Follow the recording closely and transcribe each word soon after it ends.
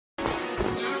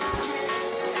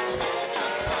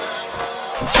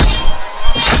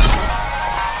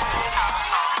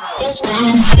Hey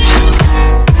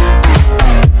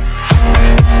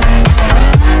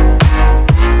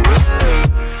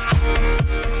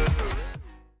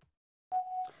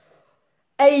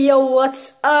yo,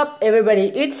 what's up everybody?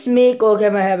 It's me,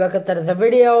 Kokema, back with another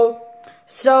video.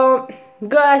 So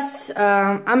guys,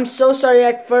 I'm so sorry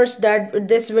at first that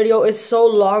this video is so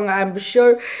long. I'm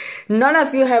sure none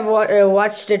of you have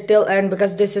watched it till end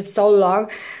because this is so long.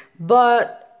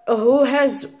 But who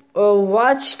has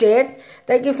watched it,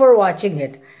 thank you for watching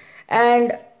it.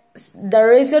 And the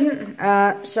reason,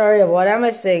 sorry, what am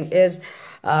I saying is,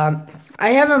 I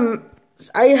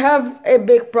have a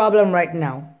big problem right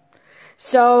now.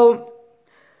 So,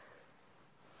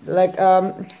 like,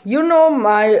 you know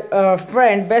my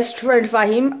best friend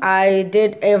Fahim. I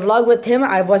did a vlog with him.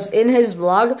 I was in his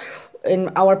vlog in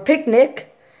our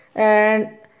picnic,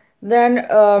 and then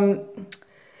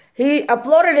he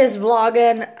uploaded his vlog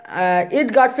and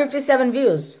it got 57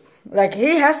 views. Like,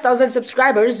 he has 1,000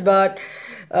 subscribers, but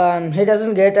he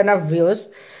doesn't get enough views.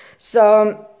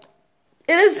 So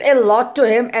it is a lot to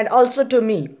him and also to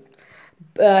me.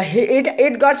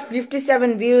 It got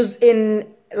 57 views in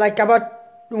like about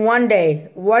one day.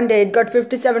 It got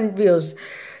 57 views.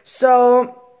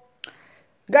 So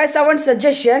guys, I want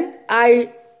suggestion. I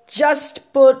just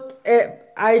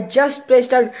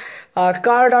placed a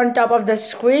card on top of the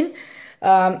screen.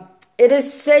 It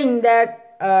is saying that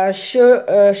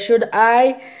should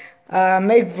I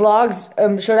make vlogs?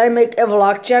 Should I make a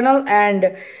vlog channel?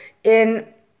 And in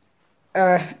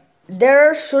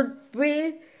there should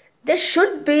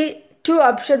be two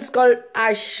options called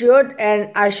I should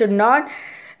and I should not,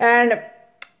 and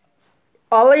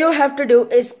all you have to do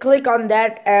is click on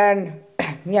that. And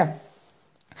yeah,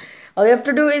 all you have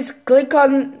to do is click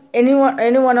on any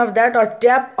one of that, or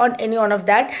tap on any one of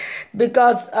that,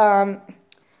 because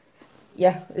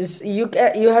yeah,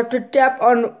 you have to tap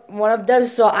on one of them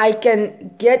so I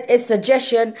can get a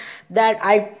suggestion that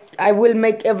I will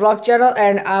make a vlog channel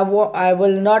and I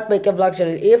will not make a vlog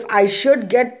channel. If I should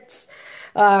get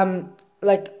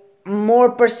like more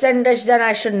percentage than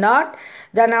I should not,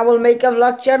 then I will make a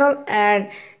vlog channel. And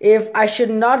if I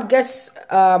should not get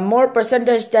more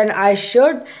percentage than I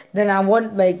should, then I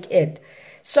won't make it.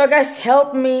 So guys,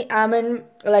 help me. I'm in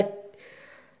like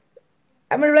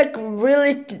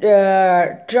really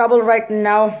trouble right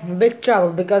now, big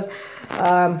trouble, because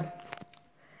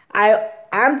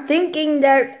I'm thinking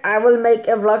that I will make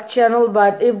a vlog channel,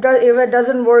 but if it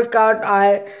doesn't work out,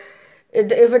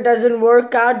 if it doesn't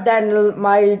work out, then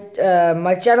my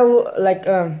channel, like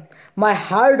my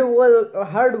hard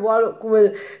work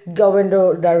will go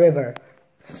into the river.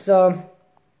 So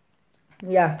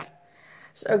yeah.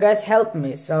 So guys, help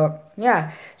me. So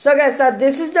yeah. So guys,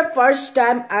 this is the first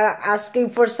time I'm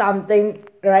asking for something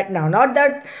right now. Not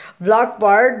that vlog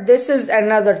part. This is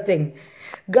another thing.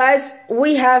 Guys,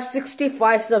 we have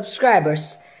 65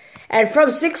 subscribers, and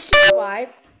from 65,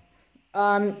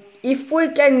 if we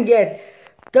can get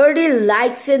 30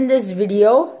 likes in this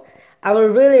video, I will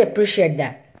really appreciate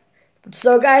that.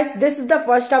 So guys, this is the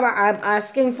first time I'm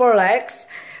asking for likes.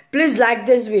 Please like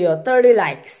this video, 30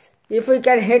 likes. If we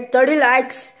can hit 30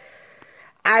 likes,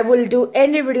 I will do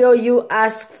any video you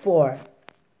ask for,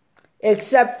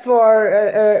 except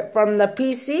for from the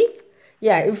PC.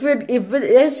 Yeah, if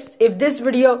this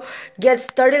video gets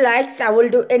 30 likes, I will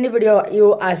do any video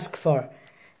you ask for.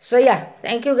 So yeah,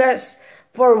 thank you guys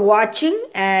for watching,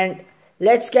 and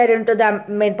let's get into the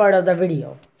main part of the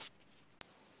video.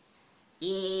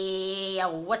 Yeah,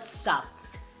 what's up?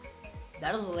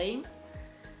 That was lame.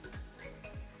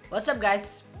 What's up,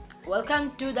 guys?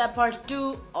 Welcome to the part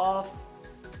 2 of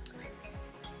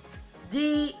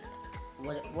the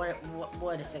wait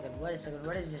a second, what is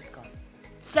it called?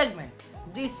 Segment.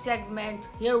 This segment,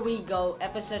 here we go,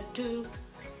 episode 2.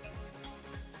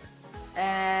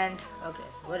 And okay,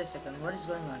 wait a second, what is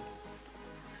going on,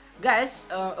 guys?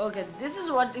 Okay, this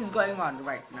is what is going on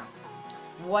right now.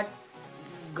 What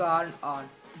gone on,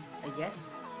 I guess.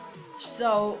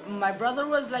 So my brother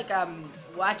was like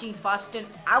watching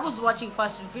I was watching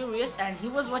Fast and Furious, and he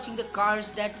was watching the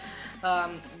cars that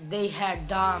they had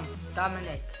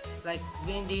Dominic, like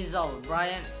Vin Diesel,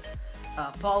 Brian,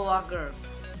 Paul Walker.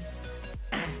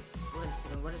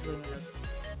 What is going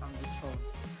on this phone?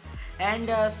 And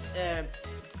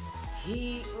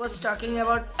he was talking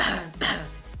about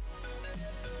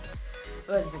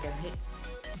wait a second,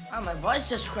 oh, my voice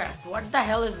just cracked. What the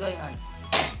hell is going on?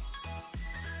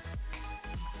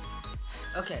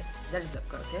 Okay, that is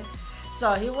okay.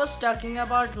 So he was talking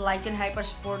about Lykan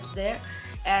Hypersport there,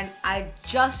 and I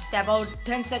just about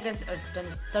 30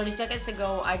 seconds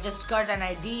ago, I just got an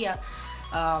idea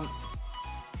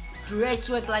race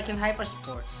with Lycan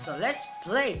Hypersport. So let's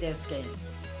play this game.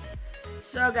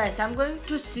 So guys, I'm going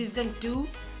to season 2.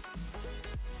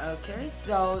 Okay,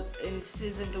 so in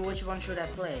season 2, which one should I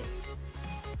play?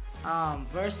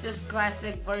 Versus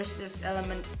classic versus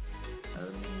elimination.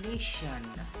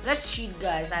 Let's cheat,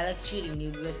 guys. I like cheating.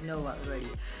 You guys know already.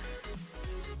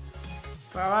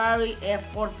 Ferrari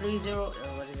F430.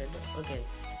 What is it? Okay.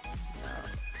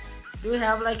 Do we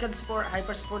have like a sport,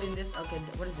 hyper sport in this? Okay.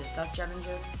 What is this? Dodge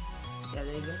Challenger. Yeah,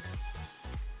 there you go.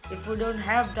 If we don't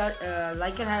have that,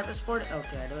 like a hyper sport.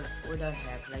 Okay, we don't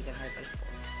have like a hyper sport.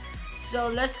 So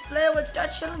let's play with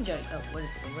Dodge Challenger. Oh, what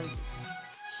is it? What is this?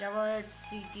 Chevrolet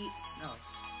CT. No.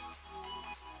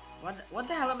 What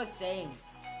the hell am I saying?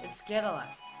 It's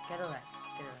Cadillac. Cadillac.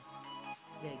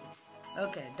 There you go.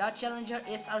 Okay, Dodge Challenger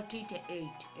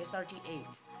SRT8.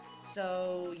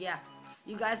 So yeah,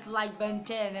 you guys like Ben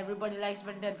 10. Everybody likes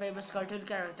Ben 10, famous cartoon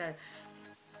character.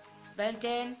 Ben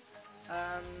 10.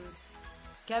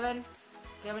 Kevin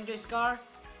Joyce car.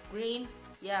 Green.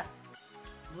 Yeah,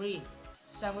 green.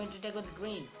 So I'm going to take with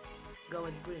green. Go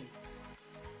with green.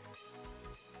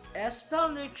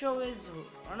 Espel Nitro is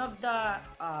one of the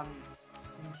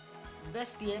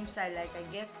best games I like. I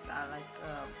guess I like.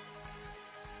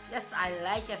 Yes, I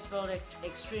like Espel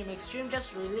Extreme. Extreme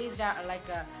just released like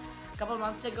a couple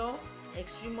months ago.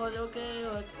 Extreme was okay.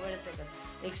 Wait a second.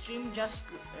 Extreme just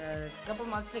a couple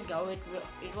months ago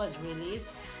it was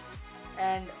released,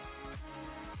 and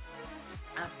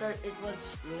after it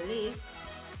was released,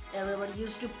 everybody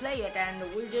used to play it, and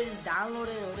we didn't download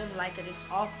it. We didn't like it. It's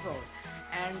off-road,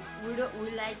 and we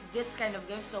like this kind of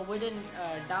game, so we didn't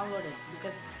download it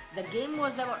because the game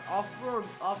was about off-road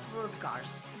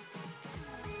cars.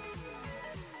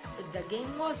 The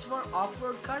game was for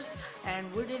off-road cars,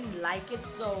 and we didn't like it,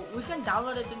 so we can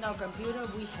download it in our computer.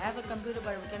 We have a computer,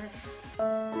 but we cannot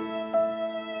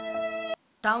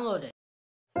download it.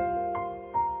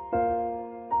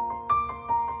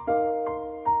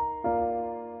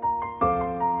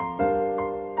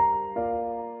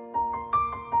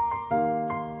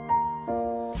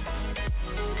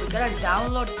 We cannot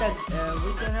download the.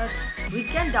 We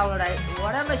can download it.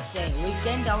 What am I saying? We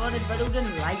can download it, but we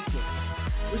didn't like it.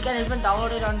 We can even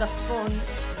download it on the phone,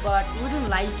 but we don't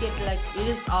like it. Like it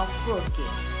is off-road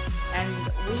game, and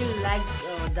we like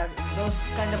those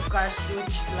kind of cars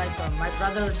which like my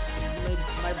brother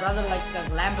like the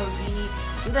Lamborghini.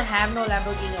 We don't have no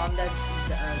Lamborghini on that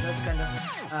those kind of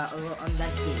on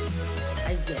that game.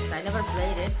 I guess I never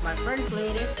played it. My friend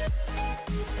played it.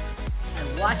 I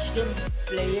watched him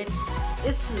play it.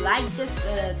 It's like this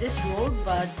road,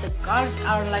 but the cars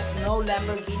are like no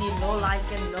Lamborghini, no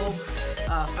Lycan, no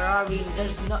Ferrari.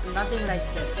 There's nothing like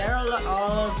this. There are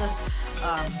all of those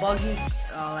buggy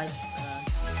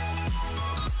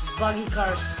buggy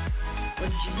cars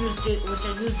which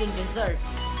are used in desert.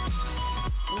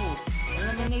 Ooh,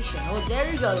 elimination. Oh,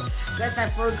 there you go, guys. I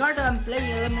forgot I'm playing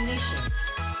elimination.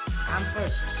 I'm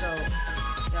first, so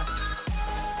yeah.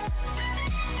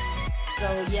 So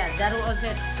yeah, that was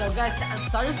it. So guys,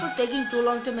 sorry for taking too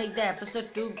long to make the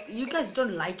episode 2. You guys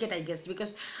don't like it, I guess,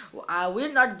 because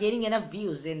we're not getting enough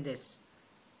views in this.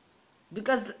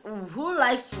 Because who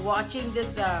likes watching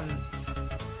this?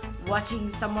 Watching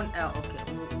someone else. Okay.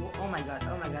 Oh my god.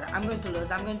 I'm going to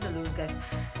lose, guys.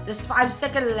 Just 5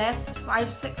 seconds less. 5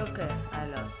 seconds. Okay, I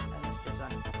lost this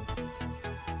one.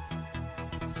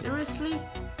 Seriously?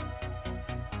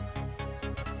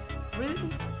 Really?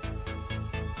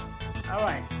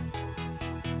 Alright.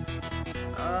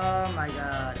 Oh my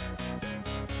god.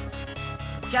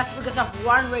 Just because of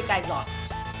one rig I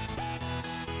lost.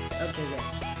 Okay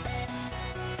guys.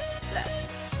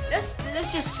 Let's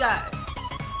just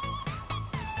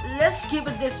let's keep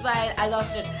it this way. I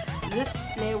lost it. Let's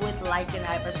play with Lycan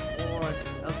Hypersport.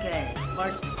 Okay.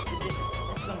 Versus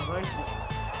this one versus.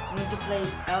 I'm going to play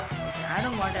okay, I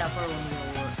don't want Alfa Romeo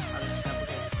or other stuff.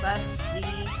 Okay. Class C.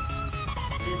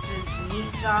 This is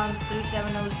Nissan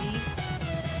 370Z.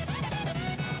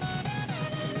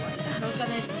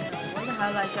 What the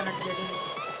hell I cannot get in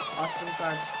awesome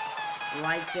cars?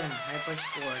 Lycan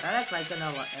Hypersport. I like Lycan a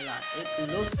lot. It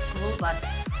looks cool, but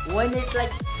when it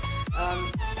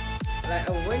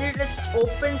when it just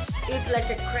opens it like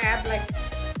a crab,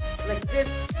 like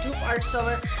this, two parts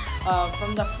over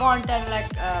from the front and like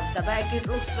the back, it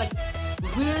looks like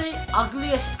really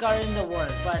ugliest car in the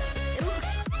world, but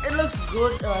it looks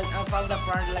good from the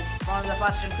front, like from the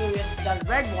Fast and Furious. The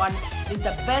red one is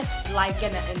the best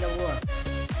Lycan in the world.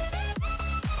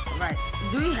 Right?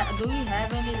 Do we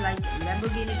have any like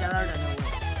Lamborghini Gallardo? No way.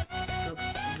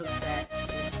 It looks bad.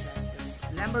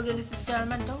 Lamborghini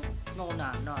Stelmento? No.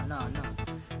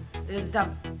 It is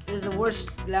the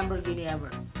worst Lamborghini ever.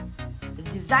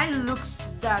 design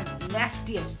looks the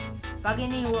nastiest.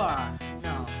 Pagani War.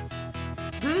 No.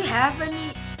 Do you have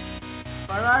any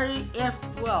Ferrari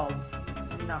F12?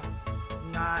 No.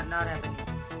 Not having.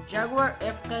 Jaguar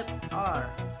F-Type R.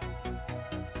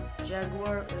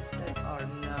 Jaguar F-Type R.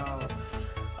 No.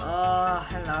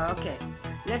 Hello. Okay.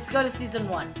 Let's go to season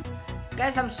 1.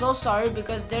 Guys, I'm so sorry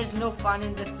because there's no fun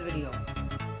in this video.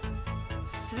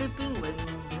 Sleeping with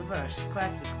reverse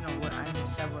classics. No, what I'm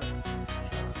several.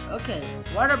 Okay,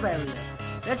 water barrier.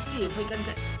 Let's see if we can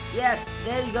get. Yes,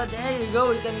 there you go. There you go.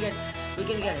 We can get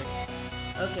it.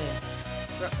 Okay.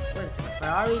 Wait a second.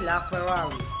 Ferrari,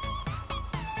 LaFerrari.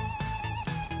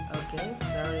 Okay,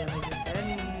 Ferrari. I just said.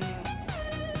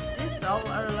 This all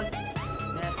are like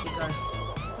nasty cars.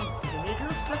 Wait a second. It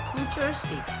looks like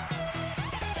futuristic.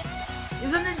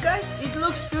 Isn't it, guys? It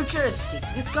looks futuristic.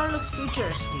 This car looks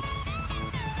futuristic.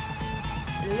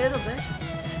 A little bit,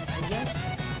 I guess.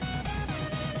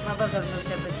 My brother knows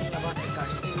everything about the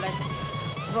cars. He like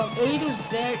from A to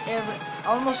Z,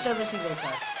 almost every single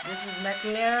car. This is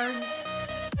McLaren.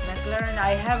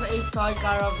 I have a toy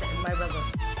car of my brother.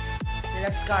 He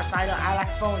likes cars. I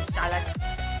like phones. I like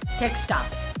tech stuff.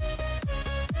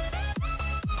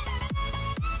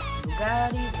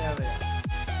 Bugatti Barrier.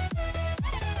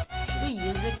 Should we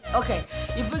use it? Okay,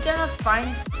 if we cannot find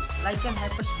like an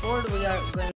Hypersport, we are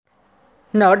going.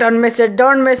 No, don't miss it,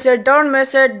 don't miss it, don't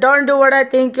miss it, don't do what I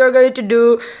think you're going to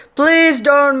do. Please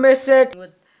don't miss it.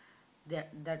 With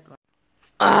that one.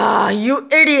 Ah, you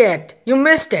idiot. You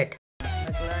missed it.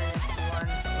 McLaren F1.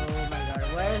 Oh my god.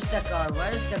 Where's the car?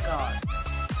 Where's the car?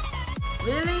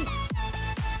 Really?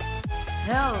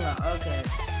 Hell no. Okay.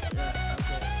 Yeah,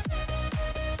 okay.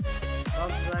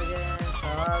 Volkswagen,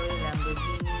 Ferrari,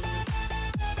 Lamborghini.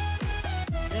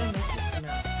 Did I miss it?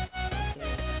 No.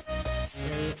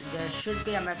 There should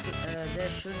be a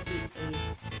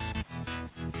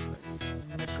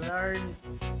McLaren.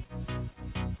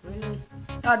 Really?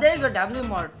 Oh, there you go, W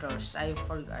Motors. I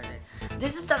forgot it.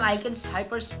 This is the Lycan's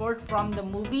Hypersport from the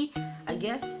movie, I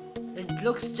guess. It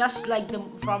looks just like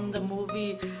from the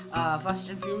movie Fast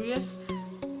and Furious.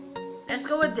 Let's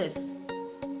go with this.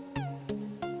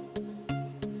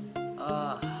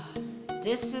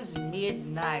 This is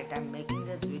midnight. I'm making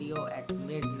this video at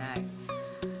midnight.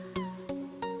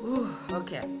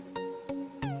 Okay.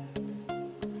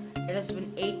 It has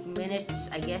been 8 minutes,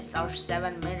 I guess, or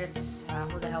 7 minutes.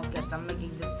 Who the hell cares? I'm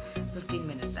making this 15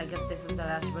 minutes. I guess this is the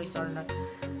last race or not.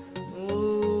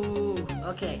 Ooh.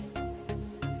 Okay.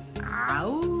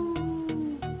 Ow.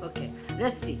 Okay.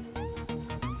 Let's see.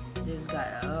 This guy.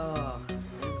 Oh,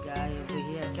 this guy over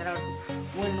here cannot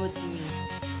win with me.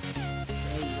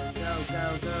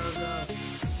 There you go.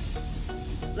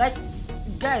 Like.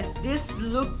 Guys, this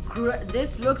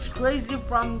looks crazy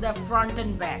from the front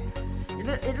and back.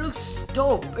 It looks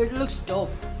dope. It looks dope.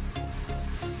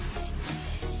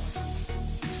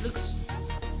 It looks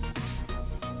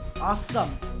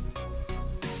awesome.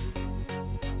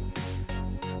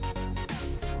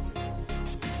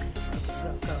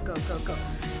 Go.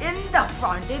 In the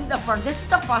front. This is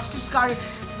the fastest car.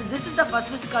 This is the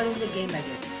fastest car in the game, I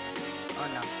guess. Oh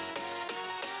no.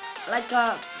 Like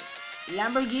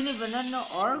Lamborghini Veneno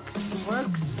works.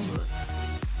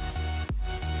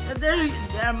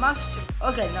 There must.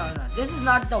 Okay, no. This is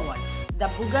not the one. The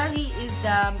Bugatti is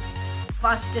the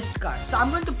fastest car. So I'm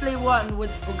going to play one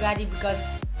with Bugatti because,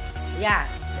 yeah,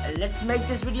 let's make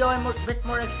this video a bit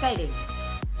more exciting.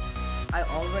 I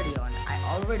already won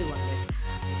this.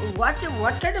 What am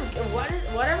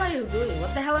I doing?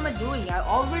 What the hell am I doing? I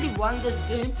already won this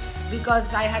game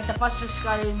because I had the fastest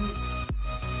car in,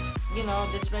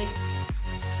 this race.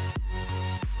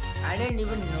 I didn't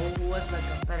even know who was my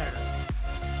competitor.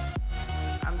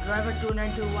 I'm driver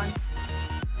 2921.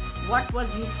 What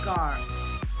was his car?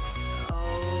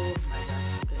 Oh my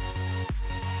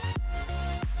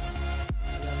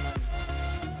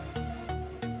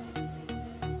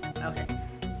god.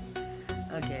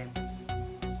 Okay.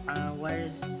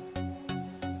 Where's?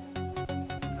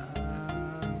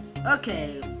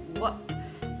 Okay. What?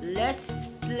 Let's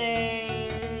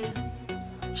play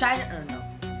China. Or no,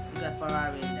 we got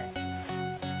Ferrari in there.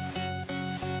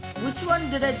 Which one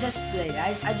did I just play?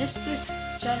 I just played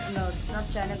China. No, not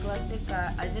China Classic.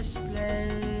 I just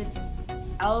played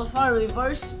Alpha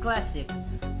Reverse Classic,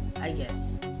 I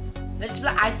guess. Let's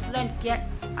play Iceland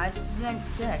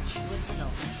Catch with no,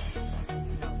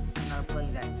 I'm not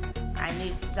playing that. I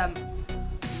need some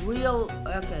real.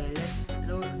 Okay, let's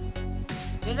load.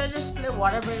 Did I just play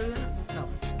Water Barrier? No.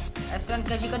 Iceland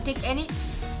Catch. You can take any.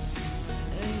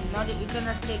 You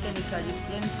cannot take any card. You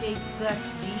can take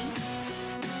Class D.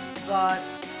 But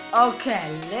okay,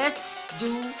 let's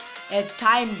do a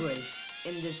time race.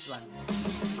 in this one.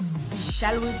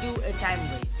 Shall we do a time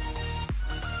race?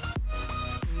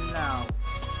 No.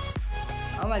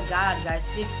 Oh my god,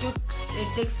 guys, it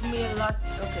takes me a lot.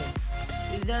 Okay,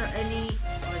 is there any?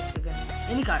 Wait a second.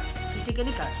 Any car? You take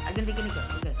any car? I can take any car.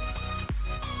 Okay,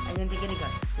 I can take any car.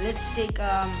 Let's take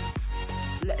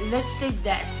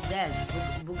that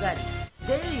Bugatti.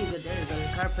 There you go.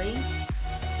 Car paint.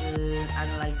 I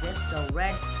don't like this. So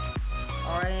red,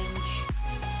 orange.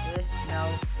 This no.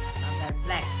 Not that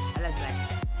black. I like black.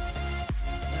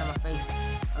 You have a face.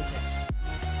 Okay.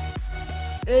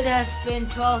 It has been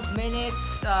 12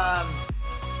 minutes. Yeah,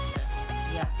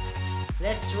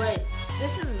 let's race.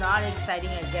 This is not exciting,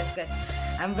 I guess, guys.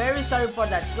 I'm very sorry for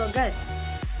that. So, guys,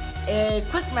 a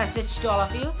quick message to all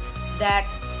of you that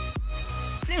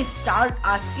please start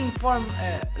asking for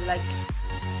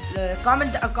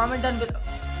comment down below.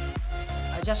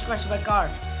 I just crashed my car.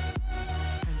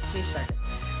 Let's restart it.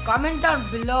 Comment down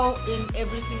below in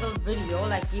every single video,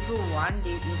 like if you want,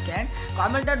 you can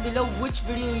comment down below which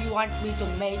video you want me to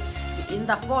make in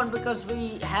the phone, because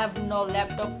we have no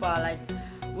laptop,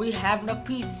 we have no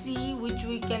PC which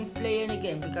we can play any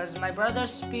game, because my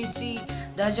brother's PC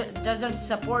doesn't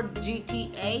support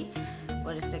GTA.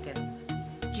 Wait a second.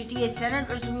 GTA San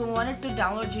Andreas, we wanted to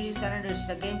download GTA San Andreas,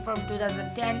 the game from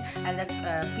 2010, and the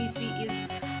PC is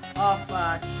of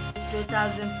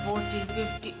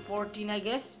 2014, I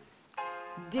guess.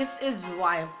 This is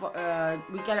why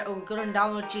we couldn't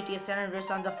download GTA San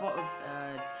Andreas on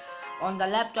the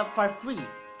laptop for free,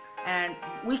 and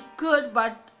we could,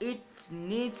 but it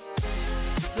needs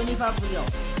 25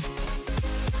 reals.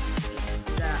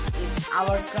 It's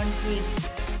our country's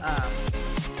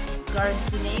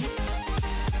currency name,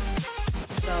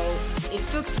 so it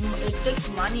takes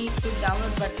money to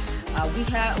download, but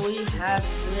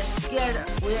we're scared,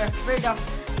 we're afraid of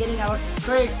getting our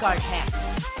credit card hacked.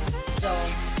 So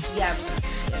yeah,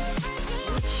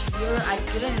 which year I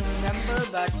couldn't remember,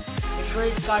 but the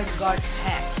credit card got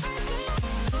hacked.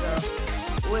 So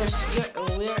we're scared,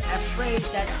 we're afraid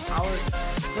that our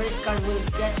credit card will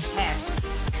get hacked.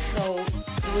 So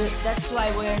that's why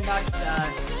we're not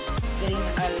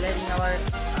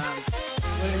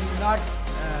we're not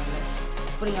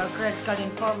putting our credit card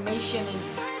information in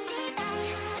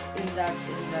the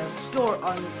store,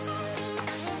 in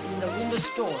the Windows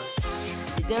Store.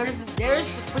 There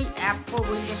is a free app for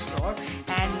Windows Store,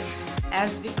 and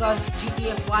because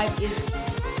GTA 5 is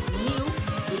new,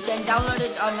 we can download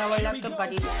it on our laptop,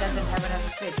 but it doesn't have enough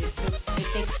space. It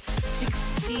takes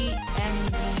 60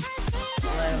 MB,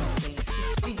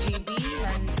 60 GB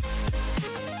and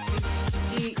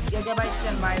 60 gigabytes,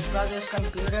 and my brother's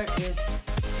computer is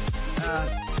 32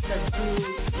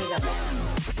 gigabytes.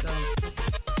 So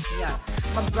yeah,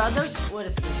 my brother's, wait a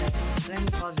second, guys, let me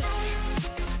pause it.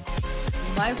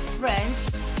 My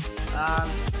friends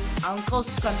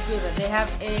uncle's computer, they have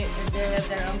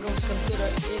their uncle's computer.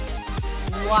 It's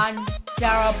 1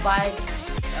 terabyte.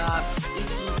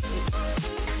 Its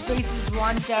space is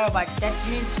 1 terabyte. That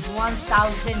means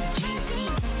 1000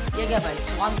 gigabytes.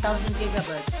 1000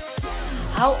 gigabytes.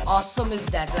 How awesome is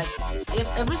that? Like, if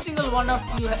every single one of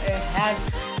you had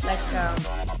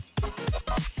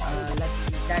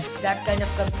that kind of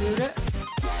computer,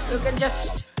 you can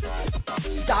just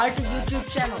start a YouTube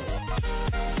channel.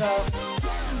 So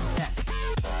yeah,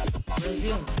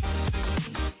 resume.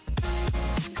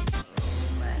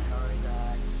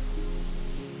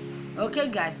 Okay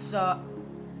guys, so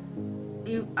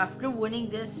after winning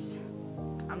this,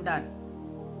 I'm done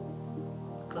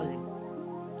closing,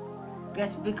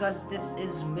 guys, because this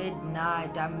is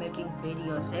midnight. I'm making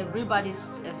videos,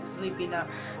 everybody's asleep in the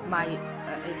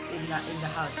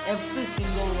house, every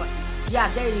single one. Yeah,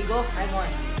 there you go, I won.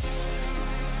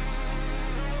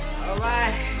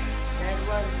 Alright, that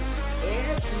was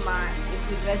it. If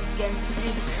you guys can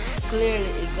see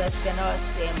clearly, you guys cannot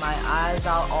see, my eyes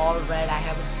are all red. I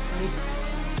haven't slept.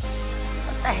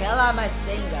 What the hell am I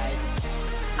saying, guys?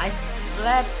 I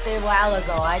slept a while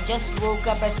ago. I just woke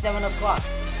up at 7 o'clock.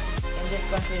 In this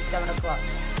country, it's 7 o'clock.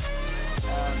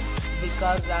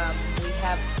 Because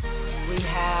we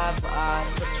have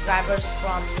subscribers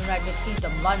from United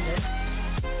Kingdom, London,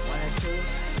 1 or 2.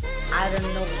 I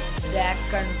don't know that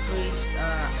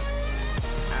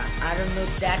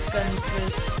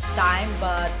country's time,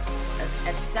 but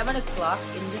at 7 o'clock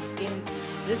in this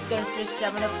country,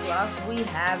 7 o'clock, we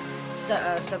have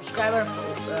subscriber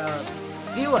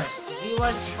viewers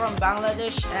from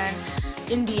Bangladesh and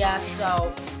India.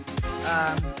 So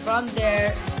from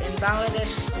there in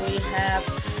Bangladesh, we have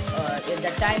The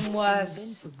time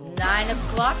was 9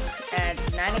 o'clock. At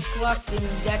 9 o'clock in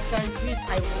that country's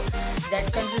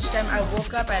time, I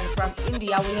woke up, and from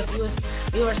India we have viewers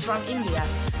from India.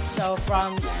 So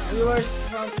from viewers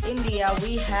from India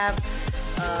we have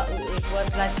it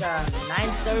was like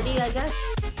 9:30, I guess.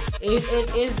 It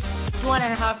is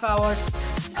 2.5 hours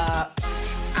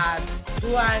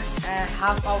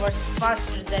 2.5 hours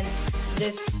faster than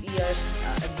this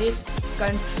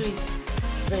country's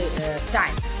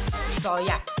time. So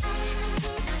yeah,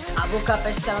 I woke up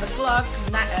at 7 o'clock,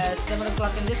 7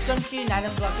 o'clock in this country, 9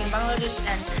 o'clock in Bangladesh,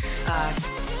 and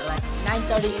like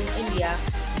 9:30 in India.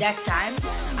 That time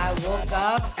I woke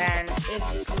up, and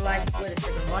it's like, wait a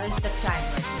second, what is the time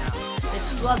right now?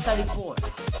 It's 12:34.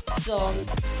 So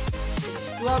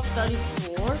it's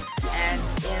 12:34, and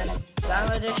in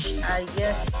Bangladesh I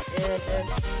guess it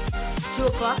is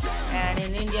 2 o'clock, and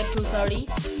in India 2:30,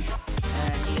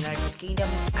 and United Kingdom,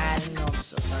 I don't know, I'm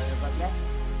so sorry about that.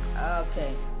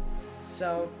 Okay,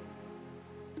 so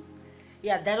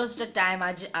yeah, that was the time.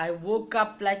 I woke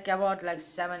up like about like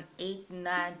 7, 8,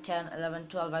 9, 10, 11,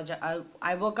 12.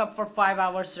 I woke up for 5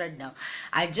 hours right now.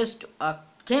 I just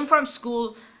came from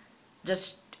school,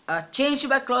 just changed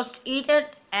my clothes, eat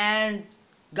it, and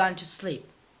gone to sleep.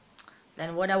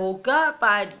 Then when I woke up,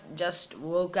 I just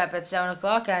woke up at 7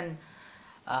 o'clock and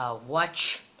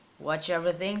watch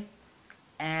everything,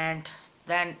 and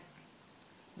then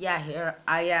yeah, here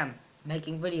I am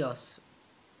making videos.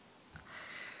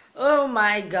 Oh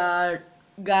my god,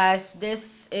 guys,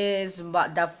 this is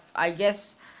I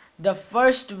guess the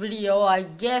first video. I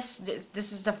guess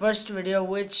this is the first video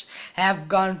which have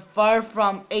gone far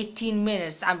from 18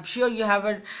 minutes. I'm sure you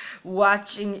haven't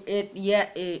watching it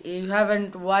yet. You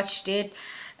haven't watched it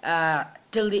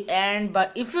till the end,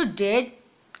 but if you did,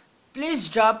 please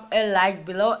drop a like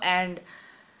below and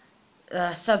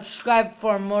subscribe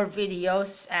for more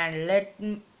videos,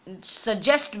 and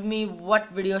suggest me what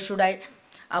video should I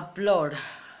upload.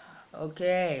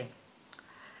 Okay,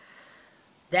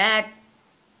 that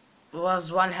was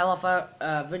one hell of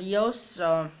a video.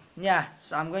 So yeah,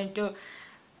 so I'm going to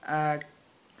uh,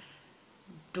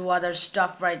 do other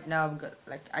stuff right now.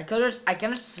 Like I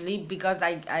cannot sleep because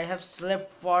I have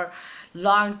slept for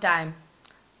long time.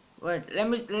 Wait,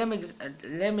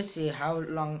 let me see how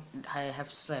long I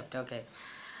have slept. Okay,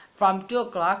 from 2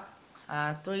 o'clock,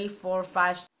 3, 4,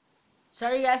 5.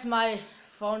 Sorry guys, my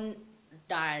phone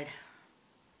died.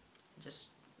 Just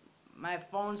my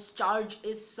phone's charge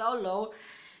is so low,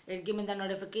 it gave me the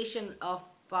notification of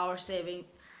power saving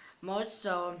mode,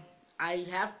 so I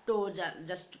have to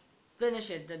just finish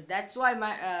it. That's why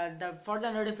my for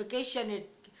the notification it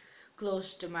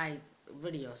closed my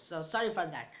video. So sorry for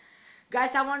that,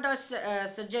 guys. I want a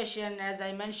suggestion, as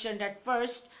I mentioned at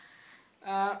first.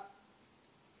 uh,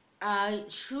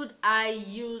 should I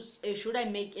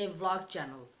make a vlog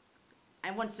channel? I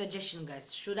want suggestion,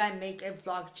 guys. Should I make a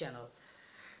vlog channel?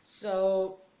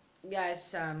 So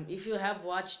guys, if you have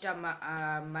watched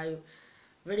my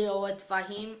video with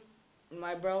Fahim,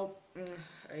 my bro,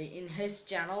 in his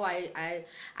channel, I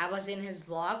was in his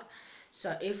vlog.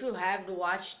 So if you have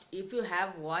watched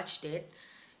it,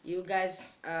 you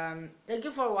guys, thank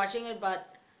you for watching it.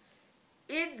 But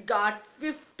it got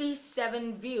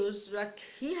 57 views. Like,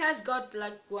 he has got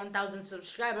like 1,000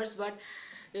 subscribers, but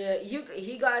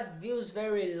he got views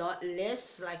very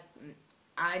less. Like,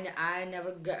 I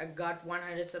never got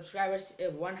 100 subscribers.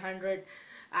 100,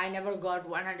 I never got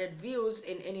 100 views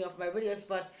in any of my videos,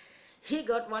 but he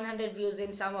got 100 views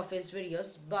in some of his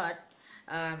videos. But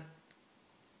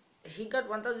he got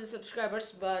 1,000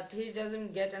 subscribers, but he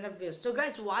doesn't get enough views. So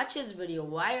guys, watch his video.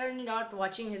 Why are you not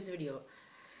watching his video?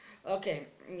 Okay,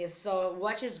 yes, so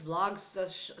watch his vlogs.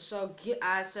 So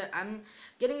I'm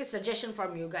getting a suggestion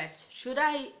from you guys. Should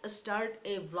I start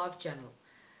a vlog channel?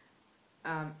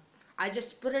 I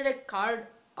just put it a card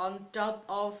on top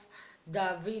of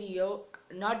the video.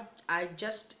 Not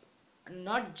just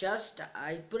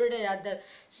I put it at the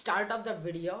start of the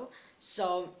video.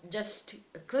 So just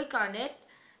click on it.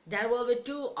 There will be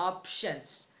two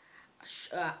options.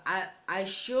 I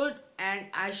should and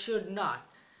I should not.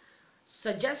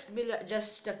 Suggest me,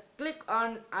 just click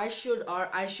on I should or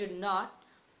I should not,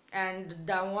 and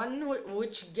the one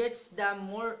which gets the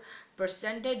more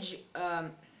percentage,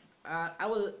 I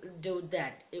will do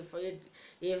that. If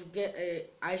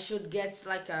I should get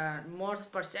like a more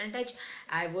percentage,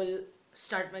 I will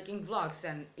start making vlogs.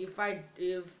 And if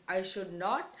I should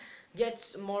not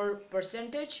get more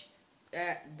percentage,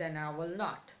 then I will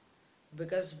not,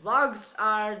 because vlogs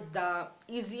are the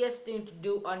easiest thing to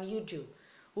do on YouTube.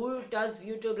 Who does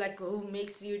YouTube, like who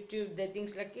makes YouTube, they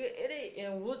think like they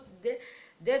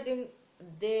think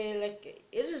they like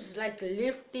it is like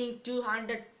lifting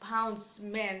 200 pounds,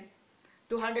 man,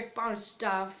 200 pound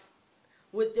stuff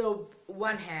with your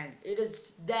one hand. It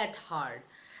is that hard.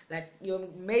 Like you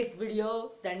make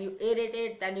video, then you edit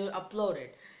it, then you upload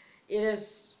it. It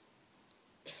is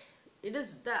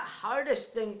the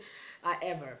hardest thing I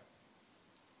ever.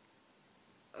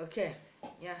 Okay,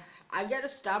 yeah, I gotta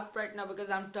stop right now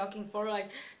because I'm talking for like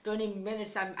 20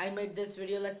 minutes. I made this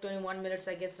video like 21 minutes,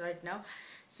 I guess, right now.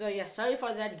 So yeah, sorry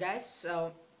for that, guys.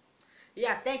 So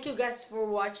yeah, thank you guys for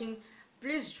watching.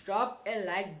 Please drop a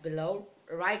like below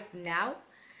right now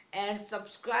and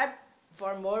subscribe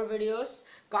for more videos.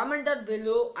 Comment down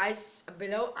below I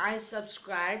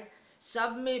subscribe.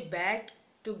 Sub me back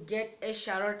to get a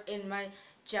shout out in my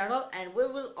channel, and we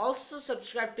will also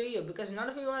subscribe to you because none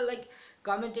of you are like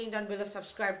commenting down below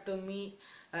subscribe to me,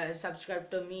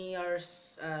 or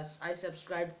I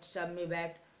subscribe, sub me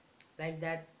back, like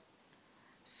that.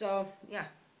 So yeah,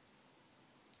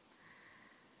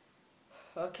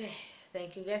 okay,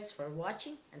 thank you guys for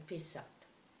watching and peace out.